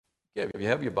Okay, if you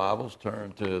have your Bibles,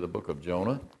 turn to the book of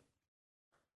Jonah,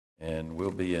 and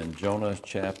we'll be in Jonah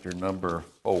chapter number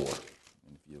 4. And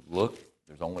if you look,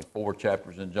 there's only 4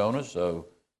 chapters in Jonah, so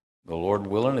the Lord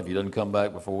willing, if he doesn't come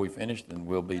back before we finish, then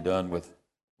we'll be done with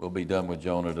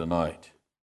Jonah tonight.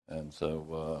 And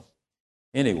so,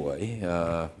 anyway,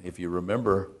 if you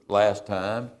remember last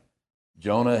time,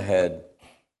 Jonah had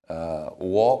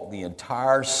walked the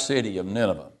entire city of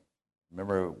Nineveh.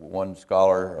 Remember, one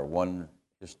scholar or one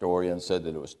historian said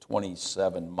that it was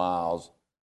 27 miles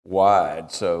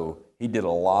wide, so he did a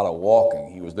lot of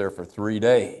walking. He was there for 3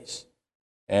 days.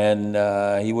 And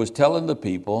he was telling the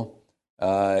people,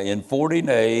 in 40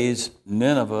 days,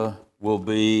 Nineveh will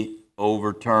be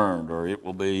overturned, or it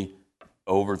will be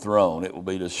overthrown. It will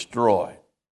be destroyed.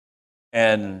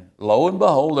 And lo and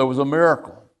behold, there was a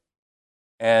miracle.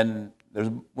 And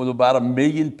there was about 1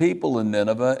 million people in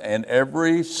Nineveh, and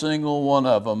every single one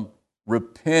of them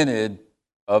repented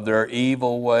of their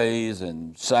evil ways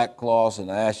and sackcloth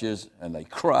and ashes, and they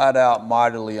cried out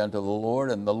mightily unto the Lord,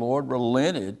 and the Lord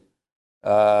relented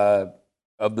of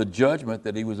the judgment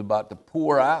that he was about to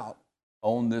pour out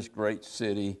on this great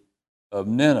city of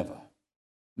Nineveh.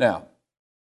 Now,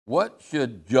 what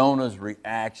should Jonah's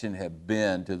reaction have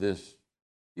been to this?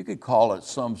 You could call it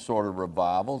some sort of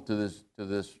revival, to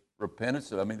this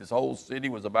repentance. I mean, this whole city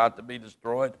was about to be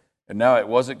destroyed, and now it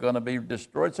wasn't going to be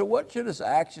destroyed. So what should his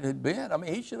action have been? I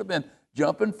mean, he should have been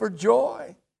jumping for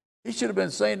joy. He should have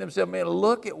been saying to himself, man,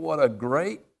 look at what a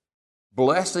great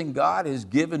blessing God has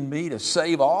given me to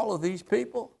save all of these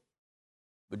people.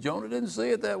 But Jonah didn't see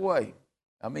it that way.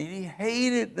 I mean, he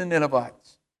hated the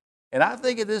Ninevites. And I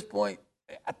think at this point,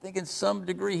 I think in some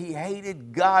degree he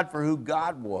hated God for who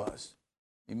God was.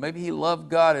 Maybe he loved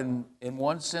God in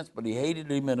one sense, but he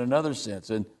hated him in another sense.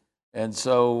 And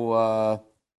so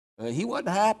he wasn't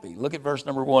happy. Look at verse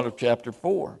number 1 of chapter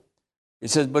 4. It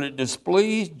says, but it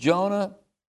displeased Jonah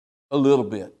a little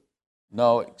bit.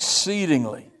 No,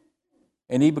 exceedingly.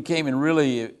 And he became, and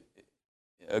really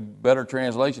a better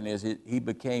translation is, he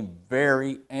became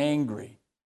very angry.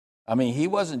 I mean, he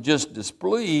wasn't just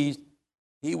displeased,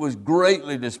 he was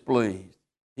greatly displeased.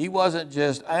 He wasn't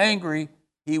just angry,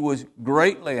 he was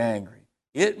greatly angry.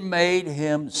 It made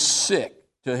him sick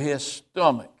to his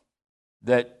stomach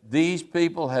that these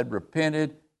people had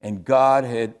repented and God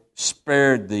had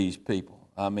spared these people.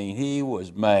 I mean, he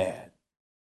was mad.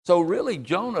 So really,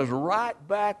 Jonah's right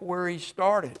back where he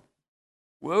started.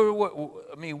 Where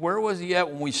was he at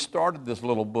when we started this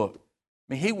little book?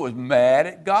 I mean, he was mad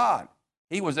at God.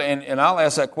 He was, and I'll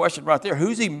ask that question right there.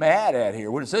 Who's he mad at here?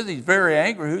 When it says he's very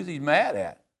angry, who's he mad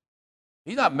at?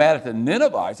 He's not mad at the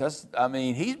Ninevites.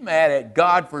 He's mad at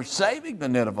God for saving the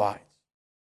Ninevites.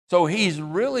 So he's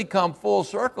really come full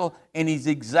circle, and he's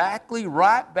exactly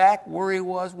right back where he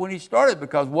was when he started,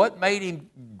 because what made him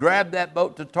grab that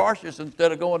boat to Tarshish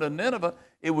instead of going to Nineveh,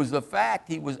 it was the fact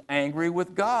he was angry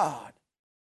with God.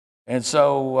 And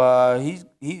so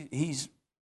he's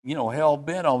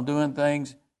hell-bent on doing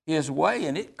things his way,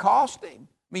 and it cost him.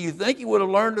 I mean, you think he would have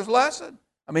learned his lesson?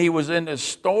 I mean, he was in this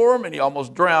storm, and he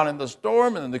almost drowned in the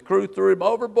storm, and then the crew threw him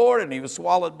overboard, and he was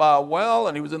swallowed by a whale,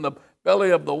 and he was in the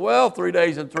belly of the well 3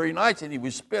 days and 3 nights, and he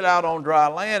was spit out on dry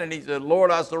land, and he said,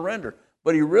 Lord, I surrender.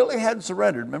 But he really hadn't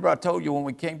surrendered. Remember, I told you when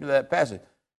we came to that passage,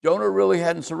 Jonah really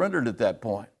hadn't surrendered at that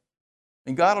point.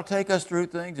 And God will take us through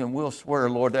things, and we'll swear,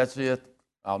 Lord, that's it.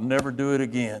 I'll never do it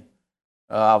again.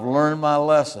 I've learned my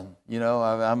lesson. You know,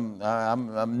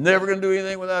 I'm never going to do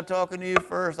anything without talking to you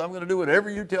first. I'm going to do whatever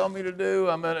you tell me to do.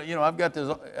 I've got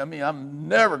this. I'm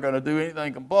never going to do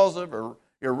anything compulsive or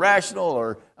irrational,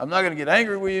 or I'm not going to get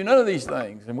angry with you. None of these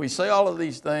things. And we say all of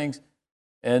these things,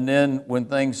 and then when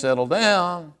things settle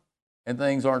down and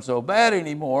things aren't so bad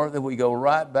anymore, then we go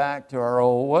right back to our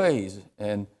old ways.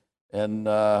 And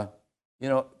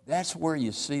that's where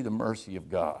you see the mercy of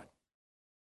God.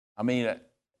 I mean,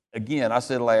 again, I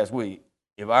said last week,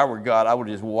 if I were God, I would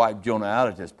have just wiped Jonah out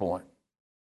at this point.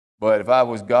 But if I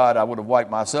was God, I would have wiped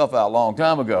myself out a long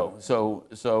time ago.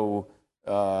 So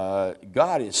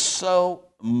God is so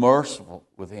merciful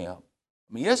with him.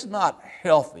 I mean, it's not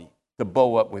healthy to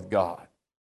bow up with God.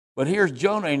 But here's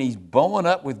Jonah, and he's bowing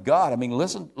up with God. I mean,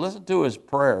 listen to his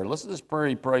prayer. Listen to this prayer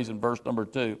he prays in verse number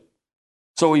 2.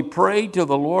 So he prayed to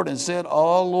the Lord and said,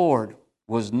 Oh, Lord,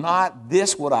 was not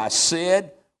this what I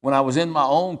said when I was in my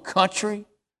own country?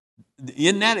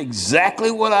 Isn't that exactly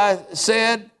what I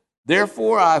said?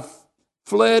 Therefore, I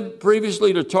fled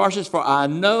previously to Tarshish, for I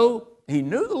know, he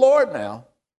knew the Lord now.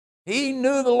 He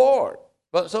knew the Lord.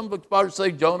 But some scholars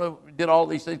say Jonah did all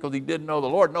these things because he didn't know the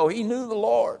Lord. No, he knew the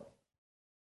Lord.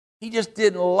 He just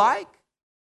didn't like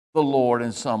the Lord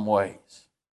in some ways.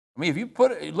 I mean, if you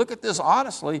look at this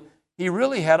honestly, he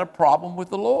really had a problem with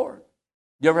the Lord.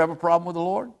 You ever have a problem with the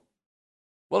Lord?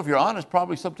 Well, if you're honest,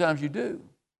 probably sometimes you do.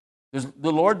 Does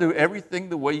the Lord do everything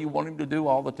the way you want him to do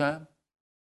all the time?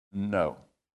 No.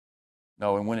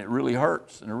 No, and when it really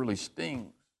hurts and it really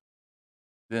stings,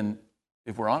 then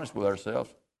if we're honest with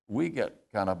ourselves, we get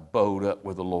kind of bowed up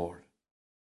with the Lord.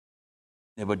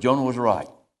 Yeah, but Jonah was right.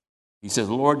 He says,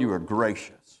 Lord, you are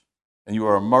gracious and you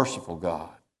are a merciful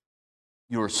God.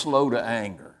 You are slow to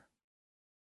anger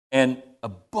and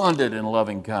abundant in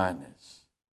loving kindness.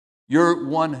 You're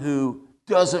one who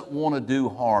doesn't want to do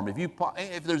harm.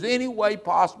 If there's any way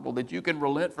possible that you can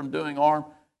relent from doing harm,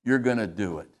 you're going to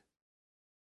do it.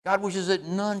 God wishes that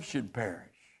none should perish.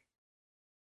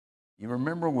 You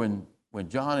remember when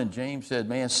John and James said,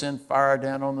 man, send fire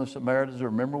down on the Samaritans?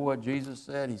 Remember what Jesus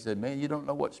said? He said, man, you don't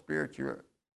know what spirit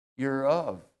you're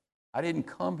of. I didn't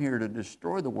come here to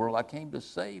destroy the world. I came to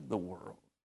save the world.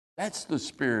 That's the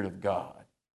Spirit of God.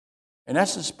 And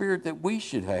that's the spirit that we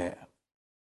should have.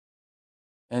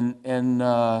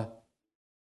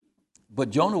 But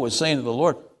Jonah was saying to the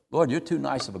Lord, Lord, you're too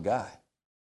nice of a guy.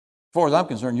 As far as I'm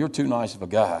concerned, you're too nice of a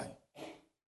guy.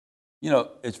 You know,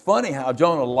 it's funny how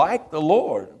Jonah liked the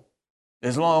Lord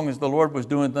as long as the Lord was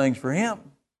doing things for him.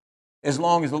 As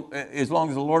long as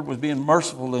the Lord was being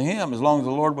merciful to him, as long as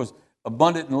the Lord was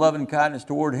abundant in loving kindness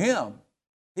toward him,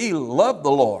 he loved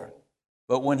the Lord.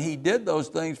 But when he did those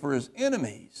things for his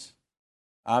enemies,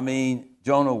 I mean,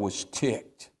 Jonah was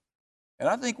ticked. And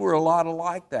I think we're a lot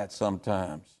like that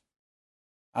sometimes.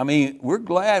 I mean, we're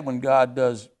glad when God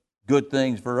does good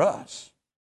things for us.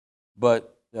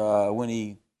 But when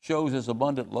he shows his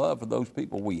abundant love for those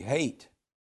people we hate,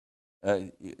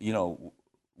 we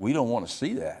don't want to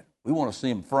see that. We want to see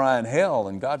them fry in hell,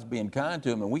 and God's being kind to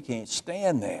them, and we can't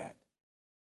stand that.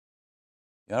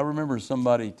 I remember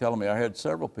somebody telling me, I had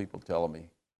several people telling me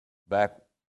back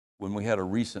when we had a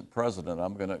recent president,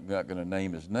 I'm not going to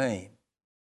name his name,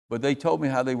 but they told me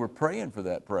how they were praying for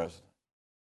that president.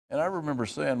 And I remember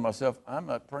saying to myself, I'm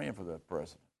not praying for that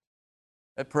president.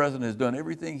 That president has done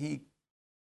everything he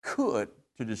could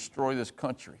to destroy this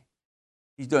country.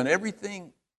 He's done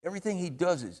everything he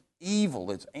does is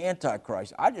evil, it's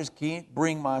antichrist. I just can't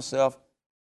bring myself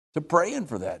to praying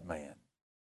for that man.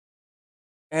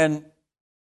 And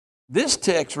this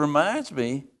text reminds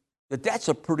me that that's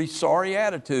a pretty sorry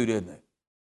attitude, isn't it?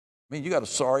 I mean, you got a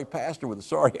sorry pastor with a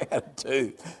sorry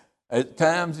attitude. At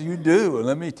times you do, and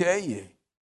let me tell you.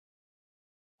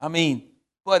 I mean,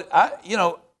 but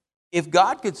if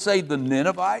God could save the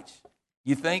Ninevites,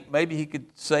 you think maybe he could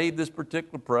save this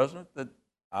particular president that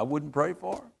I wouldn't pray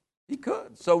for? He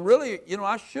could. So really,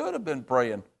 I should have been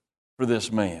praying for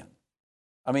this man.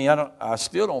 I mean, I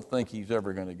still don't think he's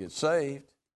ever going to get saved.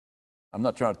 I'm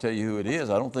not trying to tell you who it is.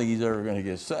 I don't think he's ever going to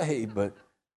get saved,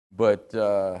 but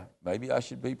maybe I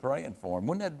should be praying for him.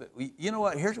 Wouldn't that be, you know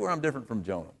what? Here's where I'm different from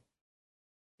Jonah.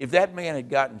 If that man had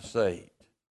gotten saved,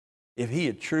 if he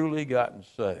had truly gotten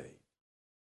saved,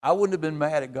 I wouldn't have been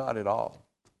mad at God at all.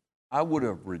 I would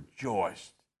have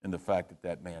rejoiced in the fact that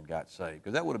that man got saved,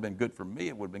 because that would have been good for me,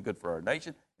 it would have been good for our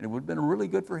nation, and it would have been really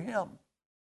good for him.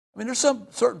 I mean, there's some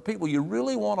certain people you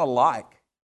really want to like.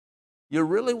 You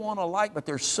really want to like, but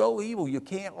they're so evil you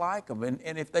can't like them.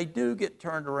 And if they do get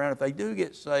turned around, if they do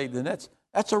get saved, then that's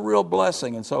a real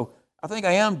blessing. And so I think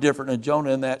I am different than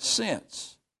Jonah in that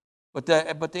sense. But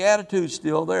the attitude's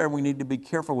still there, and we need to be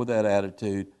careful with that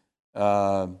attitude.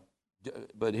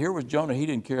 But here was Jonah. He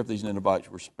didn't care if these Ninevites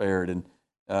were spared, and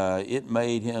it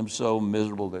made him so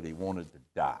miserable that he wanted to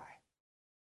die.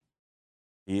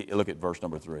 Look at verse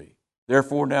number 3.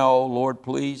 Therefore now, O Lord,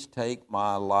 please take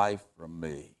my life from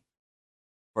me,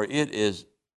 for it is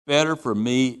better for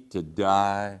me to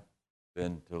die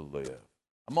than to live.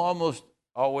 I'm almost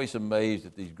always amazed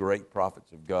at these great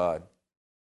prophets of God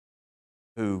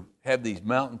who have these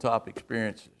mountaintop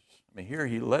experiences. I mean, here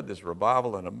he led this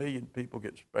revival, and 1 million people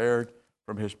get spared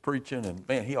from his preaching, and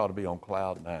man, he ought to be on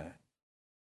cloud 9.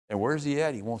 And where's he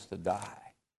at? He wants to die.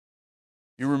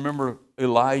 You remember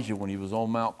Elijah when he was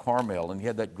on Mount Carmel, and he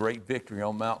had that great victory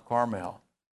on Mount Carmel.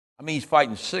 I mean, he's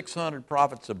fighting 600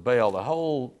 prophets of Baal. The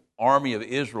whole army of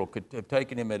Israel could have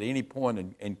taken him at any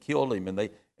point and killed him,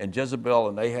 and Jezebel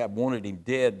and Ahab wanted him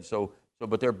dead.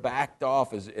 But they're backed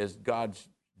off as God's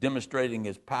demonstrating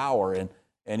his power,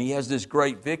 and he has this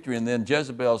great victory. And then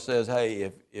Jezebel says,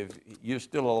 hey, if you're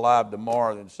still alive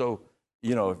tomorrow, then so,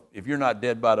 if you're not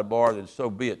dead by tomorrow, then so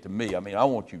be it to me. I mean, I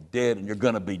want you dead, and you're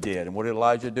going to be dead. And what did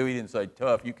Elijah do? He didn't say,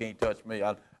 tough, you can't touch me.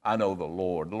 I know the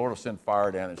Lord. The Lord will send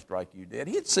fire down and strike you dead.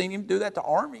 He had seen him do that to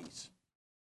armies.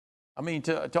 I mean,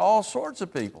 to all sorts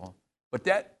of people. But in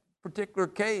that particular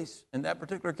case,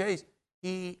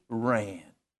 he ran.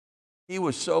 He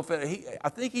was so fed. I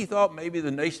think he thought maybe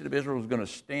the nation of Israel was going to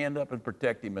stand up and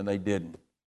protect him, and they didn't.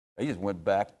 They just went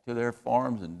back to their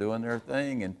farms and doing their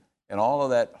thing, and all of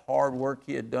that hard work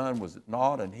he had done was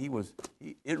naught, and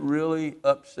it really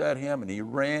upset him, and he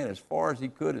ran as far as he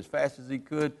could, as fast as he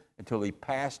could, until he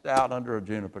passed out under a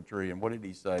juniper tree. And what did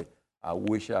he say? I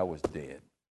wish I was dead.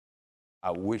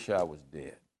 I wish I was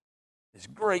dead. This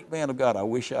great man of God, I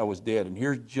wish I was dead. And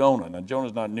here's Jonah. Now,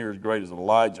 Jonah's not near as great as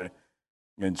Elijah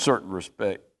in certain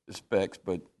respects,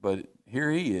 but here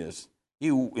he is. He,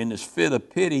 in this fit of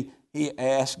pity, he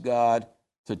asked God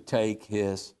to take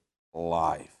his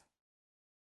life.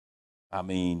 I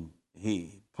mean,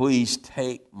 please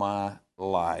take my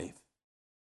life.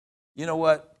 You know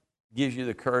what gives you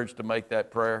the courage to make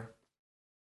that prayer?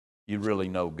 You really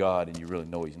know God, and you really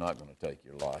know he's not going to take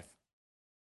your life.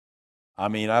 I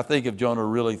mean, I think if Jonah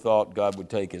really thought God would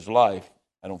take his life,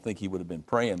 I don't think he would have been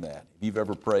praying that. If you've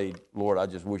ever prayed, Lord, I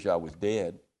just wish I was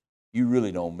dead, you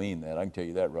really don't mean that. I can tell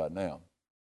you that right now.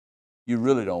 You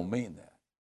really don't mean that.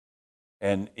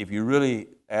 And if you really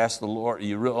asked the Lord,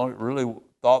 you really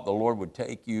thought the Lord would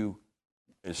take you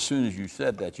as soon as you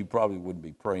said that, you probably wouldn't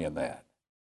be praying that.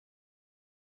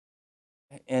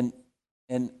 And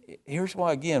here's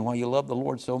why, again, why you love the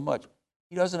Lord so much.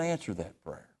 He doesn't answer that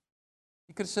prayer.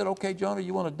 He could have said, okay, Jonah,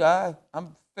 you want to die?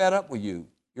 I'm fed up with you.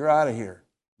 You're out of here.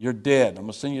 You're dead. I'm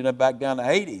going to send you back down to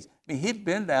Hades. I mean, he'd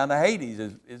been down to Hades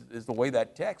is the way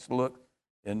that text looked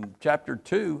in chapter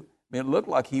 2. I mean, it looked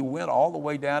like he went all the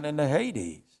way down into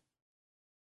Hades.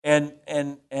 And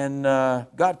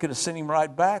God could have sent him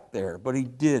right back there, but he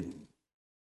didn't.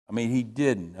 I mean, he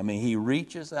didn't. I mean, he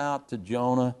reaches out to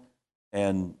Jonah,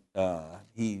 and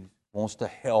he wants to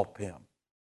help him.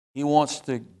 He wants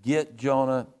to get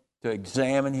Jonah to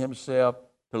examine himself,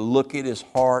 to look at his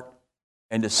heart,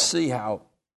 and to see how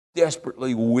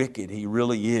desperately wicked he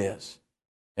really is,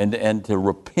 and to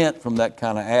repent from that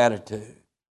kind of attitude.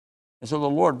 And so the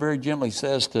Lord very gently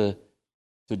says to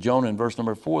Jonah in verse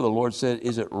number 4, the Lord said,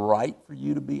 is it right for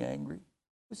you to be angry?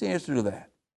 What's the answer to that?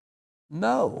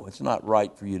 No, it's not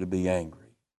right for you to be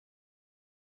angry.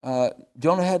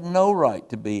 Jonah had no right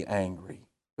to be angry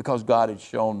because God had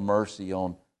shown mercy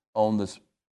on this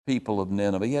people of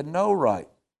Nineveh. He had no right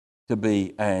to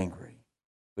be angry.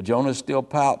 But Jonah's still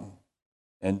pouting.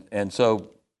 And so,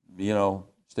 you know,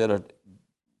 instead of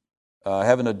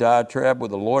having a diatribe with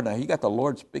the Lord, now you got the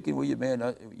Lord speaking with you,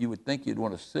 man, you would think you'd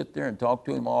want to sit there and talk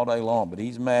to him all day long. But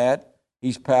he's mad.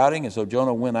 He's pouting. And so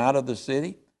Jonah went out of the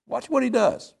city. Watch what he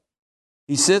does.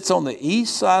 He sits on the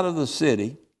east side of the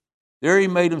city. There he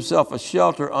made himself a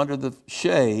shelter under the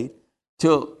shade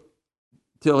till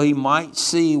he might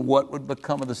see what would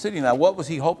become of the city. Now, what was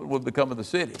he hoping would become of the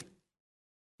city?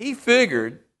 He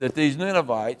figured that these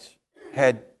Ninevites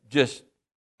had just,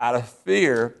 out of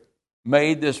fear,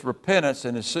 made this repentance,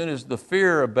 and as soon as the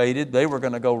fear abated, they were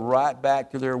going to go right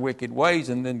back to their wicked ways,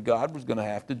 and then God was going to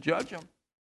have to judge them.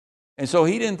 And so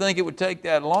he didn't think it would take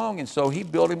that long, and so he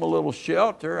built him a little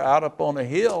shelter out up on a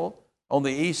hill on the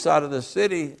east side of the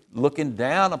city, looking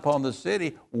down upon the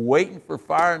city, waiting for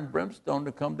fire and brimstone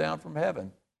to come down from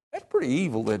heaven. That's pretty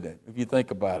evil, isn't it, if you think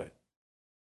about it?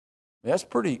 That's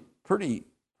pretty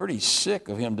sick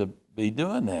of him to be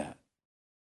doing that.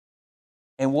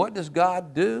 And what does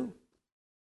God do?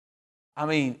 I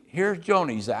mean, here's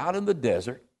Jonah. He's out in the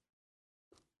desert.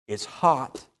 It's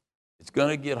hot. It's going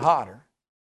to get hotter.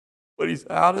 But he's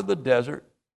out in the desert.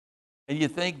 And you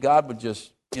think God would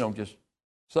just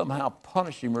somehow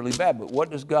punish him really bad. But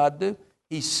what does God do?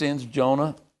 He sends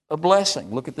Jonah a blessing.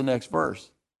 Look at the next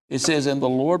verse. It says, and the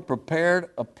Lord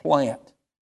prepared a plant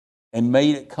and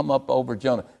made it come up over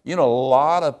Jonah. You know, a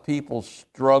lot of people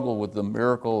struggle with the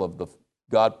miracle of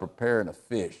God preparing a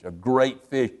fish, a great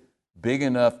fish, big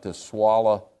enough to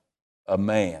swallow a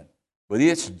man. But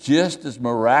it's just as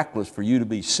miraculous for you to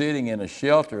be sitting in a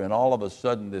shelter and all of a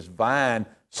sudden this vine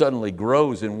suddenly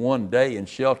grows in one day and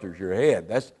shelters your head.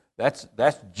 That's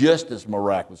just as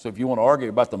miraculous. So if you want to argue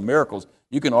about the miracles,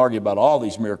 you can argue about all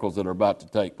these miracles that are about to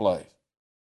take place.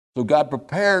 So God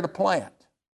prepared a plant.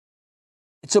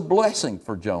 It's a blessing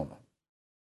for Jonah.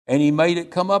 And he made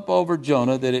it come up over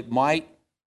Jonah that it might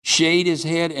shade his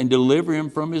head and deliver him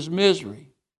from his misery.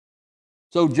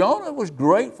 So Jonah was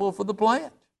grateful for the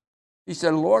plant. He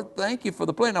said, Lord, thank you for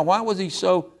the plant. Now, why was he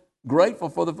so grateful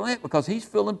for the plant? Because he's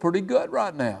feeling pretty good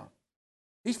right now.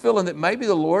 He's feeling that maybe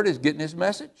the Lord is getting his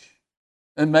message.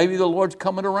 And maybe the Lord's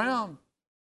coming around.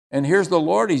 And here's the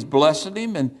Lord. He's blessing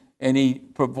him and he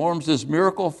performs this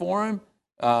miracle for him.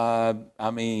 The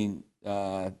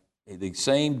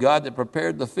same God that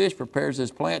prepared the fish prepares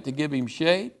his plant to give him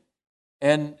shade.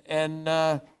 And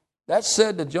that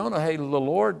said to Jonah, hey, the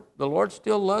Lord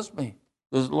still loves me.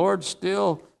 The Lord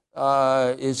still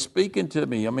is speaking to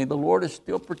me. I mean, the Lord is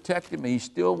still protecting me. He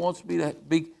still wants me to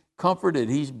be comforted.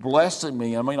 He's blessing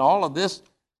me. I mean, all of this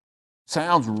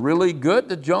sounds really good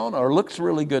to Jonah, or looks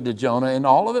really good to Jonah, and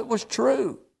all of it was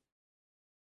true.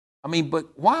 I mean,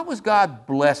 but why was God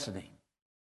blessing him?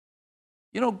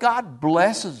 You know, God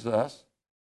blesses us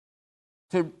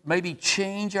to maybe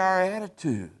change our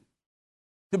attitude,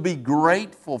 to be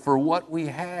grateful for what we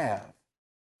have,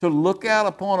 to look out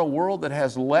upon a world that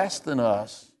has less than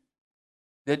us,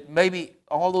 that maybe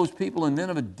all those people in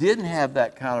Nineveh didn't have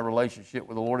that kind of relationship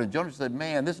with the Lord. And Jonah said,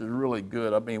 man, this is really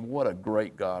good. I mean, what a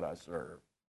great God I serve.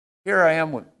 Here I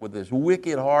am with this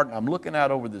wicked heart, and I'm looking out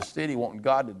over this city wanting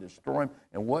God to destroy him.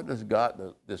 And what does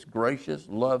God, this gracious,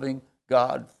 loving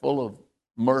God, full of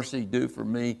mercy, do for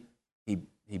me?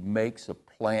 He makes a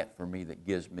plant for me that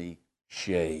gives me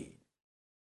shade.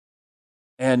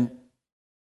 And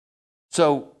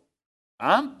so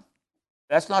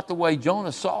that's not the way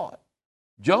Jonah saw it.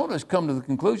 Jonah's come to the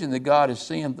conclusion that God is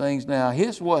seeing things now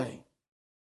his way.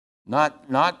 Not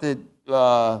that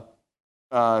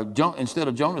instead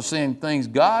of Jonah seeing things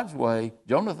God's way,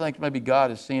 Jonah thinks maybe God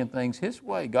is seeing things his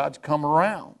way. God's come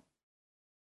around.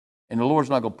 And the Lord's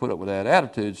not going to put up with that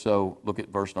attitude, so look at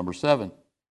verse number 7.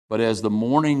 But as the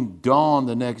morning dawned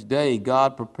the next day,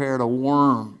 God prepared a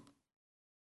worm,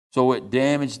 so it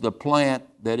damaged the plant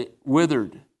that it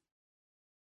withered.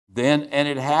 And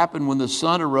it happened when the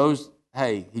sun arose,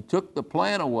 hey, he took the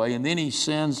plant away, and then he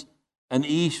sends an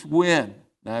east wind.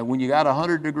 Now, when you got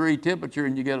 100-degree temperature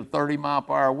and you get a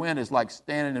 30-mile-per-hour wind, it's like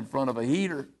standing in front of a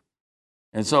heater.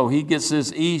 And so he gets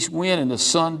this east wind, and the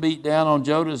sun beat down on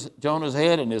Jonah's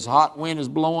head, and this hot wind is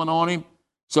blowing on him,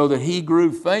 so that he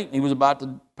grew faint, and he was about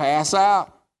to pass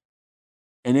out.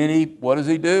 And then what does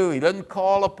he do? He doesn't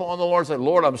call upon the Lord and say,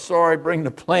 Lord, I'm sorry, bring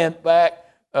the plant back.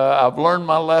 I've learned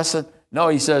my lesson. No,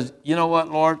 he says, you know what,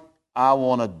 Lord? I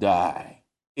want to die.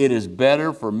 It is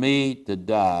better for me to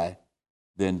die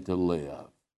than to live.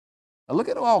 Now look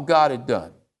at all God had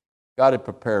done. God had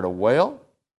prepared a whale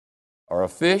or a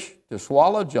fish to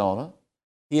swallow Jonah.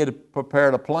 He had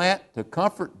prepared a plant to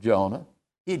comfort Jonah.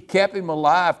 He had kept him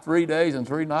alive 3 days and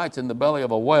 3 nights in the belly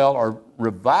of a whale, or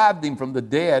revived him from the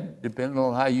dead, depending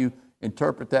on how you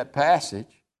interpret that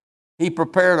passage. He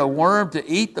prepared a worm to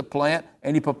eat the plant,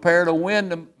 and he prepared a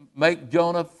wind to make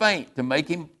Jonah faint, to make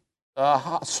him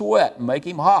sweat, make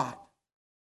him hot.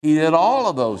 He did all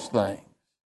of those things.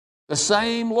 The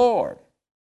same Lord.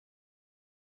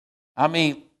 I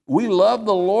mean, we love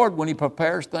the Lord when he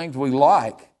prepares things we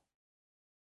like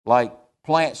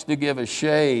plants to give us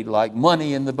shade, like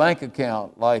money in the bank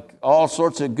account, like all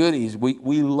sorts of goodies.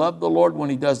 We love the Lord when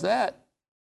he does that.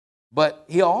 But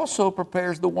he also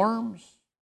prepares the worms.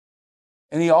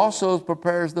 And he also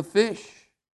prepares the fish.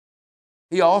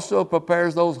 He also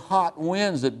prepares those hot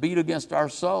winds that beat against our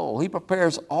soul. He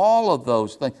prepares all of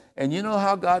those things. And you know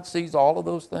how God sees all of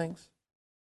those things?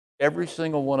 Every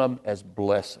single one of them as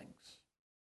blessings.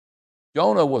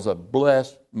 Jonah was a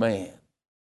blessed man.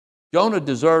 Jonah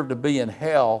deserved to be in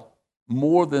hell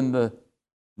more than the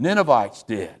Ninevites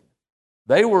did.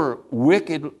 They were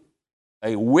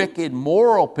a wicked,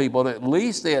 moral people. At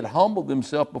least they had humbled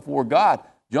themselves before God.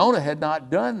 Jonah had not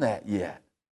done that yet.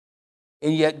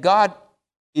 And yet God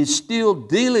is still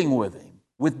dealing with him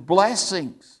with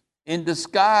blessings in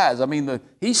disguise. I mean,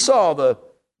 he saw the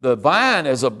vine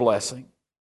as a blessing,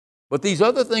 but these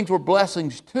other things were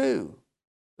blessings too.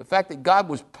 The fact that God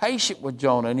was patient with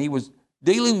Jonah, and he was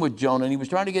dealing with Jonah, and he was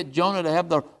trying to get Jonah to have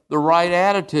the right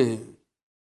attitude.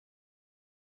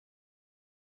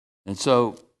 And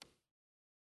so,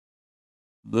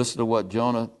 listen to what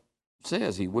Jonah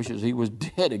says. He wishes he was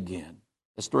dead again.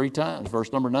 That's 3 times,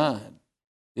 verse number 9.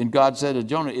 Then God said to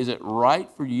Jonah, is it right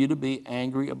for you to be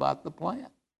angry about the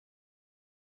plant?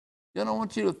 Then I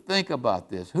want you to think about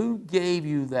this. Who gave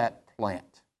you that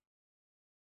plant?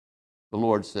 The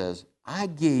Lord says, I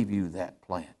gave you that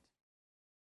plant.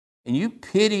 And you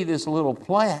pity this little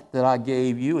plant that I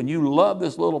gave you, and you love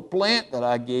this little plant that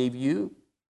I gave you,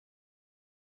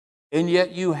 and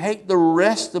yet you hate the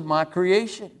rest of my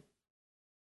creation.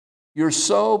 You're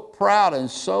so proud and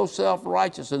so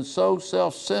self-righteous and so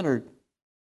self-centered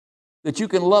that you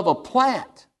can love a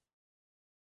plant,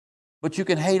 but you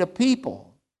can hate a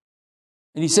people.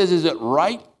 And he says, is it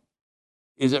right?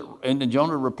 And then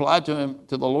Jonah replied to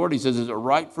the Lord, he says, is it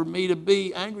right for me to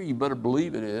be angry? You better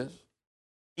believe it is.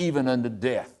 Even unto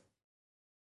death.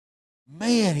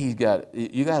 Man, he's got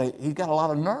a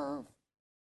lot of nerve.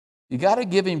 You got to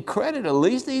give him credit. At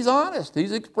least he's honest.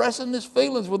 He's expressing his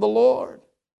feelings with the Lord.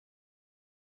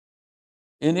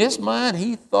 In his mind,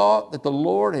 he thought that the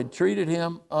Lord had treated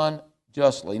him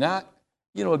unjustly. Now,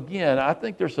 again, I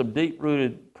think there's some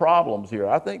deep-rooted problems here.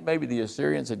 I think maybe the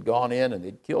Assyrians had gone in and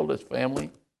they'd killed his family,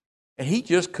 and he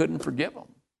just couldn't forgive them.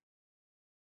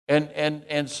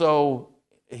 And so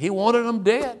he wanted them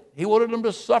dead. He wanted them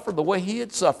to suffer the way he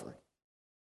had suffered.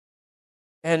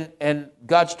 And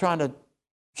God's trying to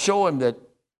show him that,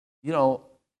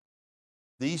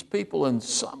 these people in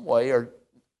some way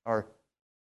are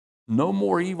no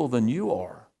more evil than you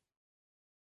are.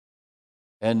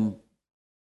 And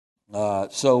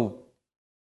so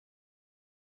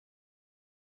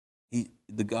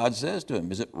the God says to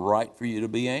him, is it right for you to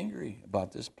be angry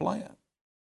about this plan?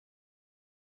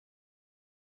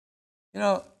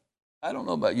 I don't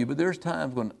know about you, but there's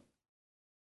times when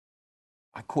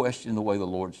I question the way the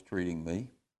Lord's treating me.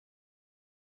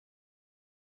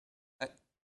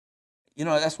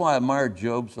 That's why I admired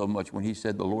Job so much when he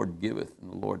said, the Lord giveth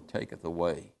and the Lord taketh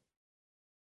away.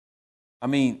 I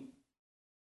mean,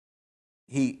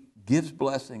 he gives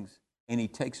blessings and he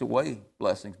takes away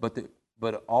blessings,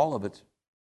 but all of it's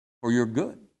for your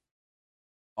good.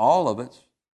 All of it's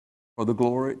to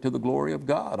the glory of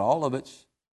God. All of it's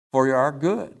for our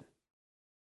good.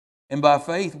 And by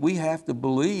faith, we have to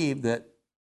believe that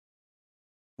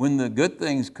when the good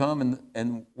things come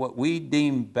and what we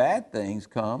deem bad things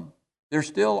come, they're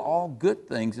still all good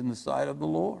things in the sight of the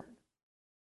Lord.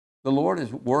 The Lord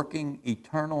is working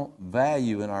eternal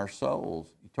value in our souls,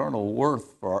 eternal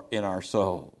worth in our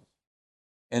souls.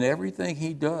 And everything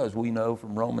he does, we know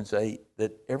from Romans 8,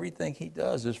 that everything he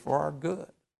does is for our good.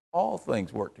 All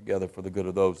things work together for the good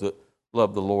of those that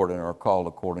love the Lord and are called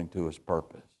according to his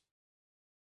purpose.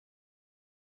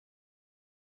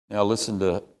 Now listen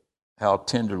to how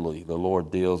tenderly the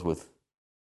Lord deals with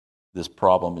this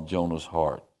problem in Jonah's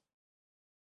heart.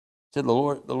 The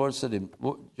Lord said to him,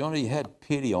 Jonah, you had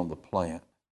pity on the plant.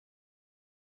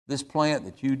 This plant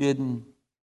that you didn't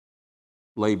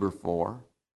labor for,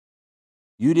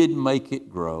 you didn't make it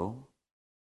grow.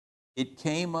 It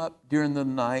came up during the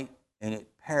night and it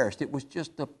perished. It was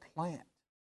just a plant.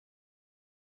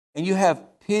 And you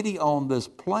have pity on this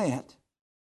plant.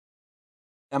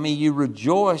 I mean, you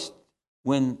rejoiced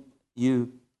when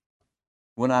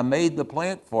I made the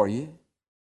plant for you.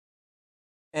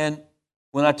 And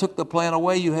when I took the plant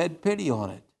away, you had pity on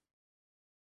it.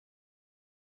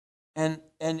 And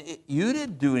you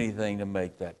didn't do anything to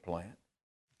make that plant.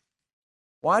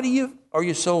 Why are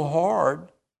you so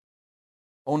hard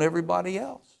on everybody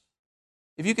else?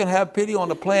 If you can have pity on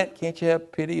the plant, can't you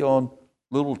have pity on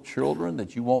little children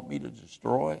that you want me to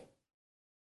destroy?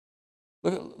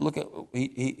 Look at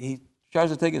he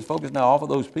tries to take his focus now off of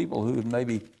those people who had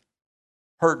maybe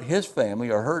hurt his family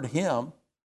or hurt him,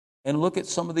 and look at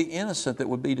some of the innocent that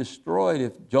would be destroyed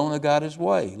if Jonah got his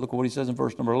way. Look at what he says in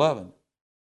verse number 11.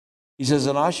 He says,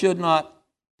 and should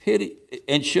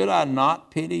I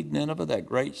not pity Nineveh, that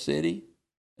great city?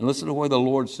 And listen to the way the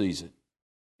Lord sees it,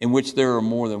 in which there are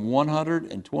more than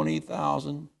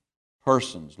 120,000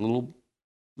 persons, little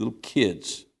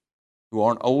kids, who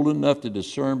aren't old enough to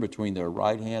discern between their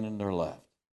right hand and their left.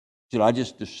 Should I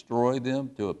just destroy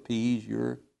them to appease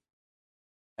your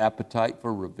appetite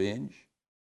for revenge?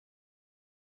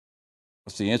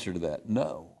 What's the answer to that?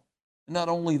 No. And not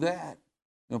only that,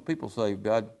 people say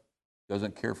God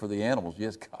doesn't care for the animals.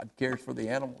 Yes, God cares for the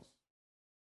animals.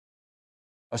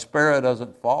 A sparrow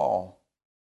doesn't fall,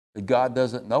 that God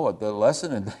doesn't know it. The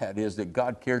lesson in that is that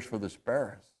God cares for the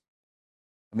sparrows.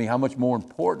 I mean, how much more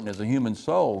important is a human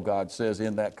soul, God says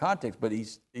in that context, but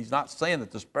he's not saying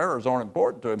that the sparrows aren't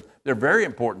important to him. They're very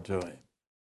important to him.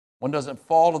 One doesn't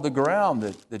fall to the ground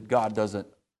that God doesn't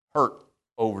hurt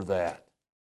over that.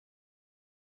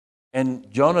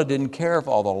 And Jonah didn't care if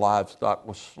all the livestock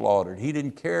was slaughtered. He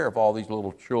didn't care if all these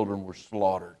little children were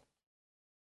slaughtered.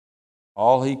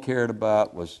 All he cared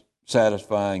about was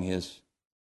satisfying his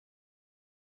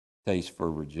taste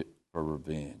for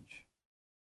revenge.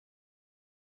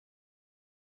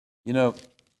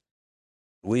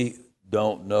 We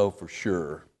don't know for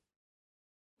sure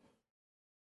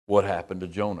what happened to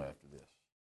Jonah after this.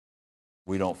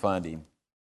 We don't find him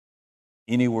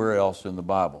anywhere else in the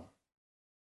Bible.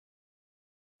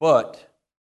 But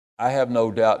I have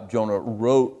no doubt Jonah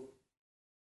wrote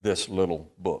this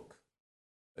little book.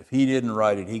 If he didn't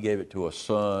write it, he gave it to a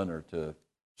son or to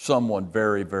someone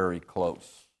very, very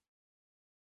close.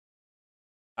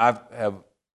 I have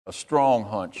a strong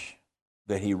hunch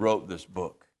that he wrote this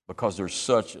book because there's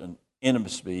such an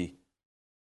intimacy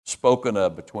spoken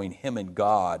of between him and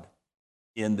God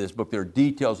in this book. There are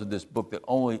details of this book that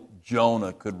only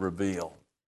Jonah could reveal.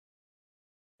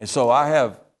 And so I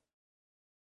have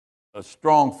a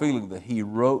strong feeling that he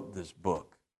wrote this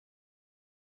book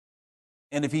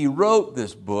And if he wrote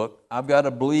this book, I've got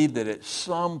to believe that at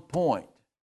some point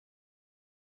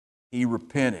he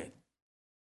repented.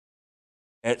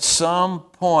 At some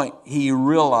point he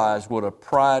realized what a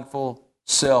prideful,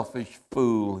 selfish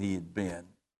fool he had been.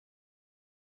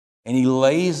 And he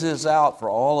lays this out for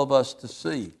all of us to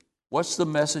see. What's the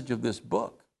message of this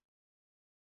book?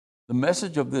 The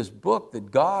message of this book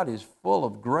that God is full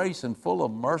of grace and full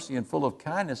of mercy and full of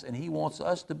kindness, and he wants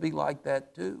us to be like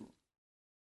that too.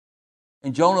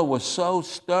 And Jonah was so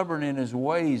stubborn in his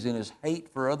ways, in his hate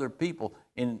for other people,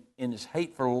 in his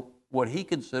hate for what he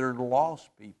considered lost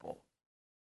people.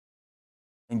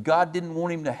 And God didn't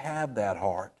want him to have that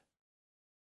heart.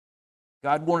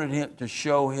 God wanted him to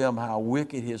show him how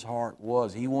wicked his heart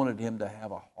was. He wanted him to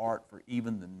have a heart for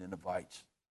even the Ninevites,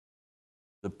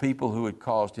 the people who had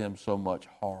caused him so much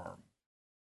harm.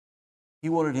 He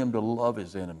wanted him to love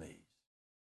his enemies.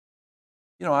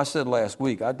 You know, I said last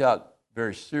week, I doubt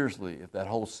very seriously if that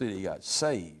whole city got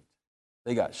saved.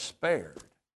 They got spared.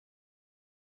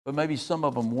 But maybe some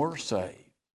of them were saved.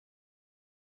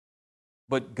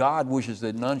 But God wishes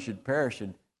that none should perish,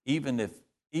 and even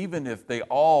if they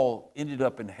all ended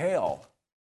up in hell,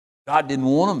 God didn't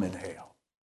want them in hell.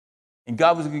 And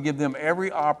God was going to give them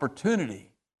every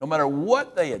opportunity, no matter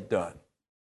what they had done,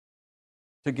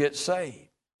 to get saved.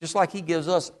 Just like he gives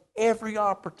us every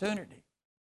opportunity,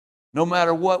 no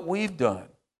matter what we've done,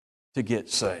 to get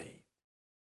saved.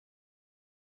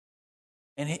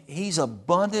 And he's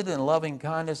abundant in loving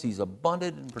kindness. He's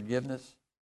abundant in forgiveness.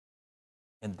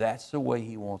 And that's the way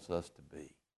he wants us to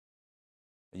be.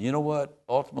 And you know what?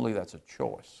 Ultimately, that's a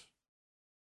choice.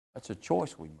 That's a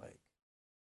choice we make.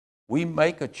 We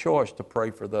make a choice to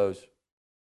pray for those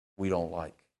we don't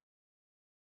like.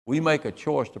 We make a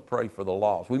choice to pray for the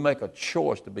lost. We make a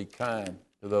choice to be kind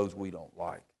to those we don't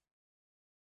like.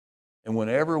 And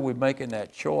whenever we're making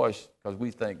that choice, because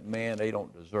we think, man, they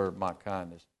don't deserve my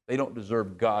kindness, they don't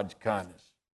deserve God's kindness,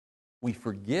 we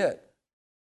forget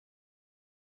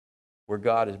where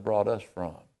God has brought us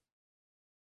from.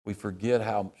 We forget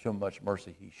how so much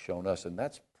mercy he's shown us, and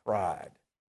that's pride,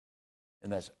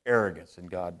 and that's arrogance, and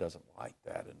God doesn't like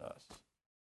that in us.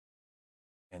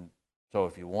 And so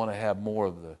if you want to have more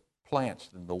of the plants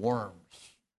than the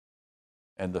worms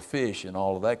and the fish and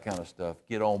all of that kind of stuff,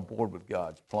 get on board with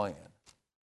God's plan.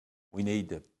 We need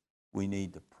to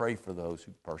pray for those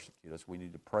who persecute us. We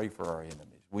need to pray for our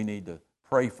enemies. We need to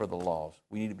pray for the lost.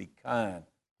 We need to be kind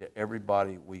to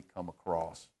everybody we come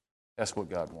across. That's what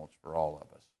God wants for all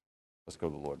of us. Let's go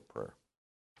to the Lord in prayer.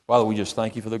 Father, we just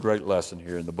thank you for the great lesson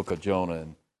here in the book of Jonah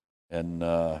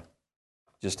and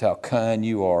just how kind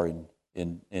you are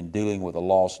in dealing with a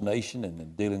lost nation and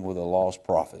in dealing with a lost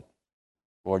prophet.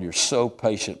 Lord, you're so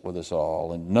patient with us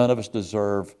all, and none of us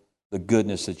deserve the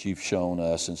goodness that you've shown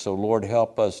us. And so, Lord,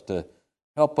 help us to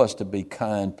be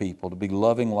kind people, to be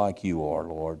loving like you are,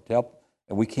 Lord.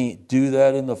 And we can't do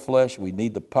that in the flesh. We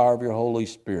need the power of your Holy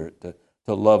Spirit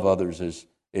to love others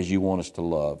as you want us to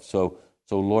love. So,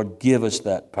 Lord, give us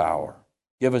that power.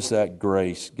 Give us that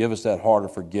grace. Give us that heart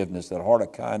of forgiveness, that heart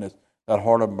of kindness, that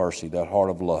heart of mercy, that heart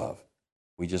of love.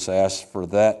 We just ask for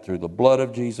that through the blood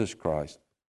of Jesus Christ.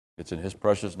 It's in his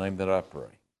precious name that I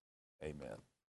pray. Amen.